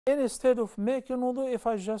instead of making wudu, if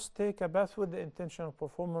I just take a bath with the intention of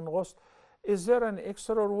performing ghusl, is there an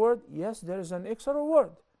extra reward? Yes, there is an extra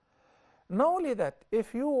reward. Not only that,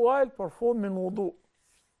 if you, while performing wudu,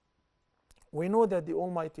 we know that the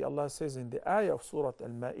Almighty Allah says in the ayah of Surah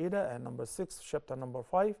Al-Ma'idah, number 6, chapter number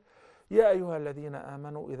 5, يا أيها الذين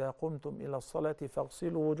آمنوا إذا قمتم إلى الصلاة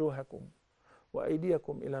فاغسلوا وجوهكم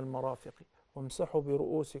وأيديكم إلى المرافق وامسحوا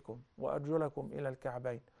برؤوسكم وأرجلكم إلى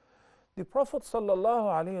الكعبين. The Prophet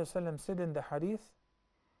sallallahu alayhi wasallam said in the hadith,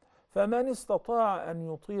 فَمَنِ اسْتَطَاعَ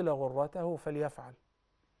أَنْ يُطِيلَ غُرَّتَهُ فَلْيَفْعَلْ.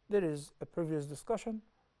 There is a previous discussion.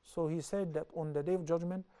 So he said that on the day of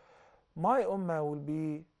judgment, my ummah will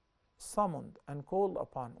be summoned and called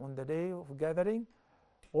upon on the day of gathering,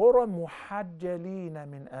 غُرًا مُحَجَّلِينَ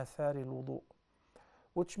مِنْ آثَارِ الْوُضُوء,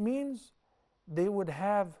 which means they would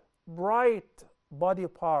have bright body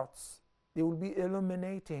parts. They will be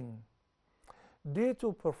illuminating due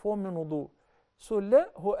to performing wudu. So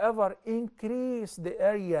let whoever increase the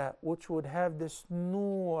area which would have this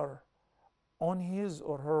nur on his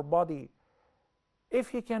or her body, if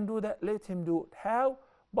he can do that, let him do it. How?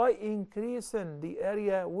 By increasing the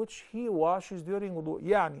area which he washes during wudu.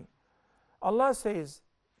 Yani, Allah says,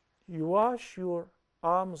 you wash your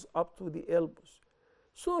arms up to the elbows.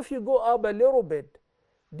 So if you go up a little bit,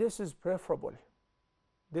 this is preferable.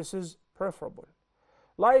 This is preferable.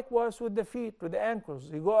 Likewise with the feet, with the ankles,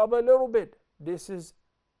 you go up a little bit. This is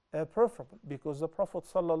preferable, because the Prophet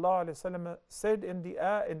ﷺ said in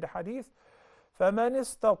the hadith, فَمَنِ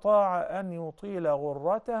اسْتَطَاعَ أَنْ يُطِيلَ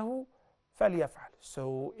غُرَّتَهُ فَلْيَفْعَلْ.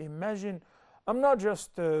 So imagine, I'm not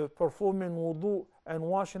just performing wudu and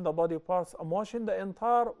washing the body parts, I'm washing the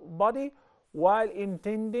entire body while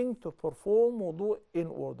intending to perform wudu in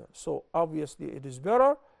order. So obviously it is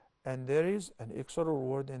better, and there is an extra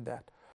reward in that.